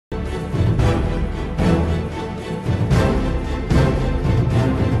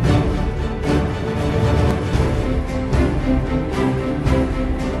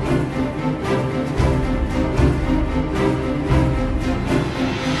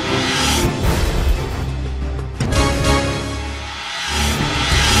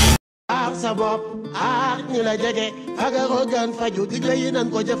sa bopp aar ñi la jege fagaroo gën faju digle yi nan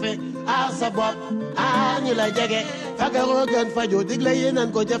ko jëfe aar sa bopp aar ñi la jege fagaroo gën faju digle yi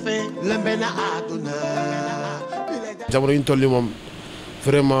nan ko jëfe lëmbe na àdduna. jamono yi ñu toll nii moom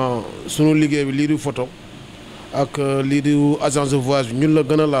vraiment sunu liggéey bi lii di photo ak lii di agence de voyage bi ñun la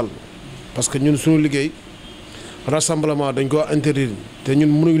gën a laal parce que ñun sunu liggéey rassemblement dañ ko interdire te ñun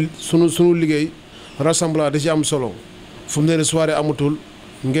mënuñ sunu liggéey rassemblement da ci am solo fu mu ne nii soirée amatul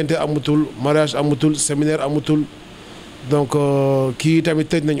ngénte amatul mariage amatul séminaire amatul donc kii tamit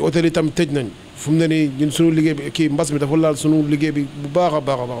tëj nañ hôtel yi tamit tëj nañ fu mu ne nii ñun sunu liggéey bi kii mbas mi dafa laal sunu liggéey bi bu baax a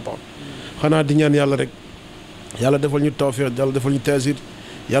baax a baax xanaa di ñaan yàlla rek yàlla defal ñu tawfiq yàlla defal ñu taasir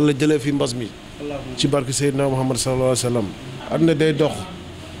yàlla jëlee fi mbas mi ci barke Seydina Muhammad sallallahu alayhi wa sallam. àdduna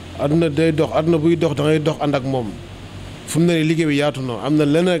day dox àdduna buy dox da ngay dox ànd ak moom fu mu ne nii liggéey bi yaatu na am na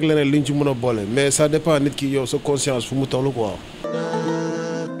leneen ak leneen li ñu ci mën a boole mais ça dépend nit ki yow sa conscience fu mu toll quoi.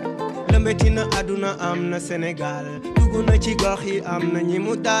 lëmbetina àdduna am na Sénégal dugg na ci gox yi am na ñi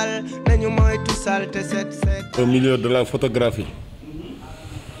mu daal nañu moytu salte set. Au milieu de la photographie.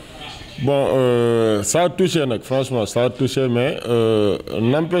 Bon, ça a touché, franchement, ça a touché, mais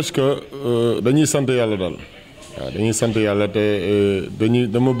n'empêche que dañuy sant yàlla daal waaw dañuy sant yàlla te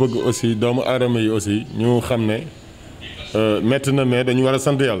dama bëgg aussi doomu aadama yi aussi ñu xam ne métti na mais dañu war a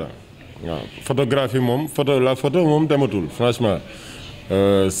sant yàlla waaw photographie moom la photo moom dematul franchement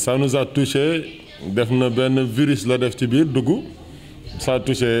ça nous a touché def na benn virus la def ci biir dugg ça a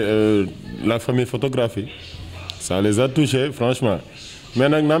touché la famille photographie ça les a touchés franchement. mais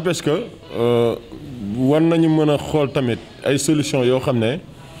nag n'empêche que war nañu mën a xool tamit ay solution yoo xam ne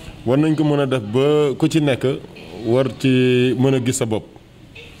war nañ ko mën a def ba ku ci nekk war ci mën a gis sa bopp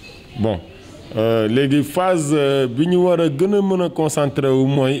bon léegi phase bi ñu war a gën a mën a concentré wu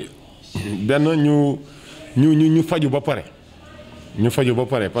mooy benn ñu faju ba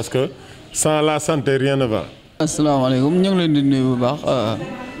pare parce que sans la santé rien ne va. asalaamaaleykum ñu ngi leen di nuyu bu baax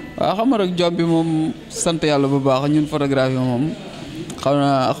waaw xam nga rek job bi moom sant yàlla bu baax ñun photographie moom.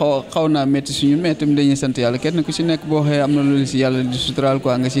 xaw naa métti suñu mais tamit dañuy sant yàlla kenn ku si nekk boo xëyee am na loolu si yàlla di suturaal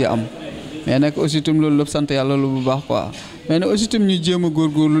quoi nga siy am mais nag aussi tam loolu lépp sant yàlla lu bu baax quoi mais nag aussi tam ñu jéem a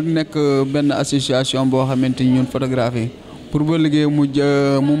góorgóorlu nekk benn association boo xamante ni ñun photographie pour ba liggéey mu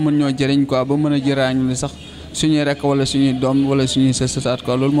mën ñoo jëriñ quoi ba mën a jëraañu li sax suñuy rek wala suñuy doom wala suñuy sësaat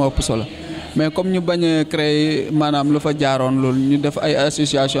quoi loolu moo ëpp solo mais comme ñu bañ a créer maanaam lu fa jaaroon loolu ñu def ay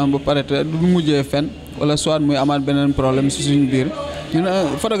association ba pare te du mujjee fen wala soit muy amaat beneen problème si suñu biir ñun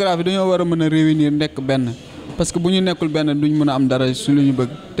photographie dañoo war a mën a réunir nekk benn parce que bu ñu nekkul benn duñ mën a am dara su lu ñu bëgg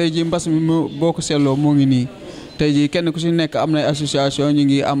tey jii mbas mi boo ko seetloo moo ngi nii tey jii kenn ku si nekk am na association ñu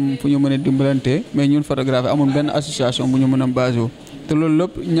ngi am fu ñu mën a dimbalante mais ñun photographie amul benn association bu ñu mën a basé te loolu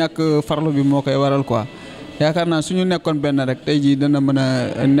lépp ñàkk farlu bi moo koy waral quoi yaakaar naa suñu nekkoon benn rek tey jii dana mën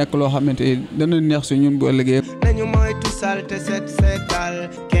a nekk loo xamante ni dana neex si ñun bu ëllëgee. nañu moytu salte set setal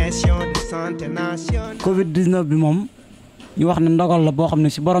question de santé nationale. Covid 19 bi moom. ñu wax ne ndogal la boo xam ne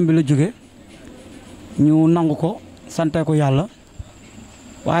ci borom bi la jóge ñu nangu ko sante ko yàlla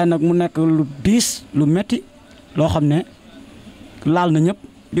waaye nag mu nekk lu diis lu metti loo xam ne laal na ñëpp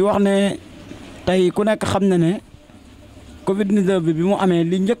di wax ne tey ku nekk xam na ne Covid 19 bi mu amee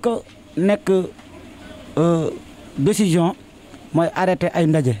li njëkk a nekk décision mooy arrêté ay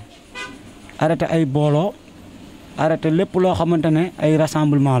ndaje arrêté ay booloo arrêté lépp loo xamante ne ay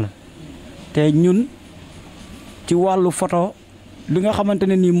rassemblement la te ñun ci wàllu photo li nga xamante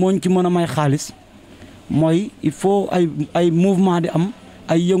ne nii mooñ ci mën a may xaalis mooy il faut ay mouvement di am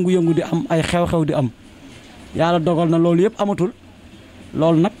ay yëngu-yëngu di am ay xew-xew di am yàlla dogal na loolu yëpp amatul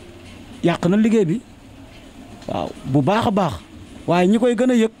loolu nag yàq na liggéey bi waaw bu baax a baax waaye ñi koy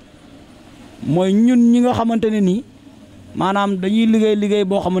gën a yëg mooy ñun ñi nga xamante ne nii maanaam dañuy liggéey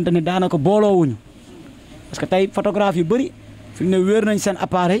boo xamante ne daanaka booloowuñu parce que tey photographe yu bëri fi mu ne wéer nañ seen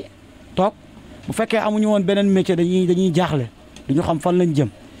appareil toog bu fekkee amuñu woon beneen métier dañuy jaaxle duñu xam fan lañ jëm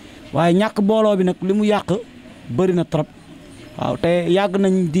waaye ñàkk booloo bi nag li mu yàq bëri na trop waaw te yàgg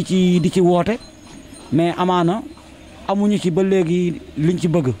nañ di ci woote mais amaana amuñu ci ba léegi liñ ci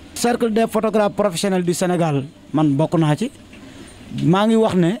bëgg. cercle des photographes professionnels du Sénégal man bokk naa ci maa ngi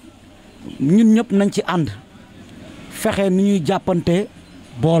wax ne ñun ñëpp nañ ci ànd fexe ni ñuy jàppante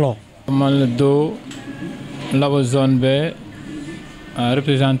booloo. man la doo labo zone B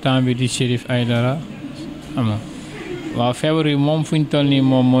représentant bi di Chérif Aïdara ama waaw feebar yi moom fu ñu toll nii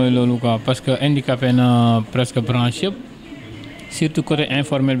moom mooy loolu quoi parce que handicapé na presque branche yëpp surtout côté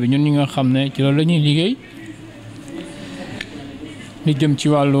informel bi ñun ñi nga xam ne ci loolu la ñuy liggéey li jëm ci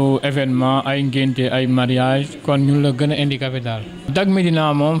wàllu événement ay ngénte ay mariage kon ñun la gën a handicapé daal. Dak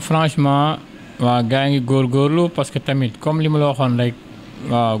Médina moom franchement waa gaa ngi góorgóorlu parce que tamit comme li ma la waxoon rek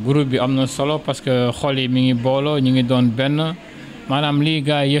waaw groupe bi am na solo parce que xol yi mi ngi booloo ñu ngi doon benn maanaam lii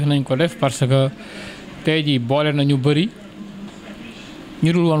gars yi yéex nañ ko def parce que tey jii boole na ñu bëri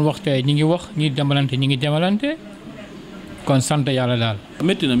ñu dul woon wax tey ñi ngi wax ñi demalante ñi ngi demalante kon sant yàlla daal.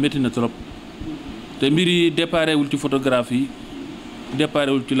 métti na trop te mbir yi déparé wul ci photographie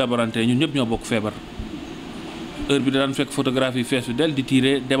déparé wul ci laborantin ñun ñëpp ñoo bokk feebar heure bi daan fekk photographie fees bi del di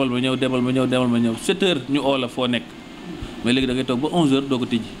tirer demal ma ñëw 7 heures ñu oo la foo nekk mais léegi da ngay toog ba 11 heures doo ko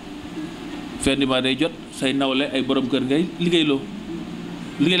tijji fin du mois day jot say nawle ay borom kër ngay liggéeyloo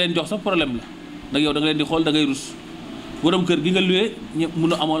li nga leen jox sax problème la nag yow da nga leen di xool da ngay rus borom kër gi nga luwee ñëpp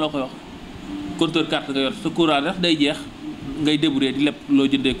mënu amoo loo koy wax compteur carte nga yor sa courant def day jeex ngay débrouiller di lépp loo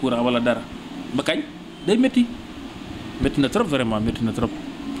jëndee courant wala dara ba kañ day métti na trop vraiment métti na trop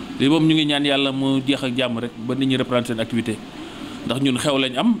lii moom ñu ngi ñaan yàlla mu jeex ak jàmm rek ba nit ñi reprendre seen activité ndax ñun xew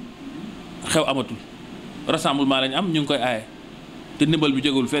lañ am xew amatul rassemblement lañ am ñu ngi koy aaye te ndimbal bi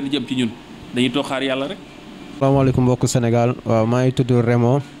jógewul fenn jëm ci ñun dañuy toog xaar yàlla rek. asalaamaaleykum mbokku Sénégal waaw maa ngi tudd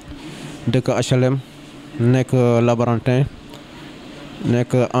Raymond dëkk HLM nekk laborantin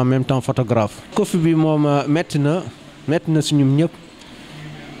nekk en même temps photographe. Covid bi moom métti na si ñun ñëpp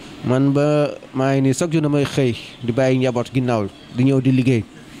man ba maa ngi nii chaque jour damay xëy di bàyyi njaboot ginnaaw di ñëw di liggéey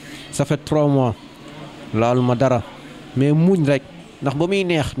ça fait 3 mois laalu ma dara mais muñ rek ndax ba muy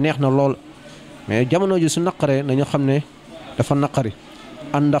neex na lool mais jamono ji su naqaree nañu xam ne dafa naqari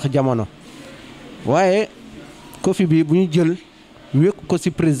ànd ndax jamono waaye Covid bi bu ñu jël wékk ko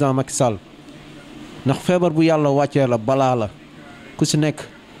ci président Macky Sall ndax feebar bu yàlla wàccee la balaa la ku ci nekk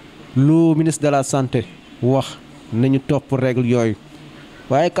lu ministre de la santé wax nañu topp règle yooyu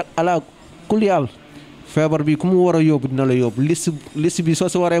waaye kat ala kul yàlla feebar bi ku mu war a yóbbu dina la yóbbu liste bi soo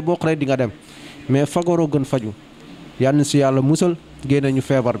si waree bokk rek di nga dem mais fagaroo gën faju yal na si yàlla musal génne ñu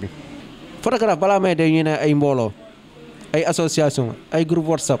feebar bi. photographe balaa may de ñu ne ay mbooloo ay association ay groupe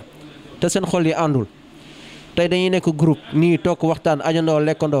WhatsApp te seen xol yi àndul tey dañuy nekk groupe nii toog waxtaan ajandoo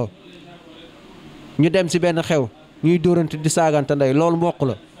lekkandoo ñu dem si benn xew ñuy dóorante di saagante ndey loolu mbokk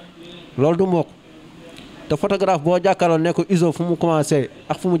la loolu du mbokk te photographe boo jàkkaarloo ne ko iso fu mu commencé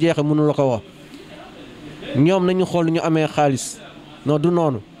ak fu mu jeexee mënu la ko wax ñoom nañu xool ñu amee xaalis non du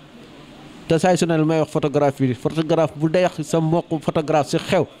noonu te saay su ne lu may wax photographe bi photographe bu deex sa mbokk photographe si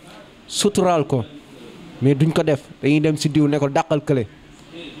xew suturaal ko mais duñ ko def dañuy dem si diw ne ko dàqal kële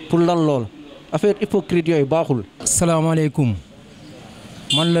pour lan lool affaire hypocrite yooyu baaxul. asalaamaaleykum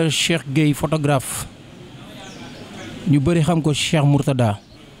man la Cheikh Gueye photographe ñu bëri xam ko Cheikh Mourtada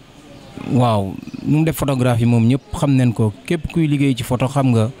waaw nu mu def photographie moom ñëpp xam nañ ko képp kuy liggéey ci photo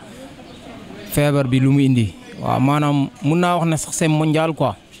xam nga feebar bi lu mu indi waaw maanaam mun naa wax ne sax c'est mondial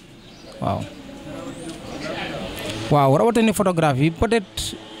quoi waaw rawatina photographie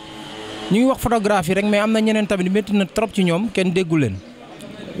peut-être ñu ngi wax photographie rek mais am na ñeneen tamit métti na trop ci ñoom kenn déggu leen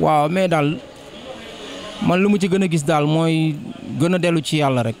waaw mais daal man lu mu ci gën a gis daal mooy gën a dellu ci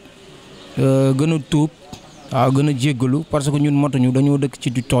yàlla rek gën a tuub waaw gën a jéggalu parce que ñun motuñu dañoo dëkk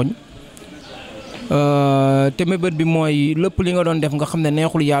ci du tooñ te mébét bi mooy lépp li nga doon def nga xam ne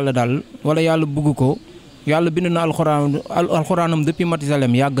neexul yàlla daal wala yàlla bugg ko yàlla bind na alxuraanam depuis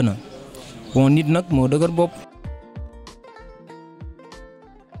Mathusalem yàgg na bon nit nag moo dëgër bopp.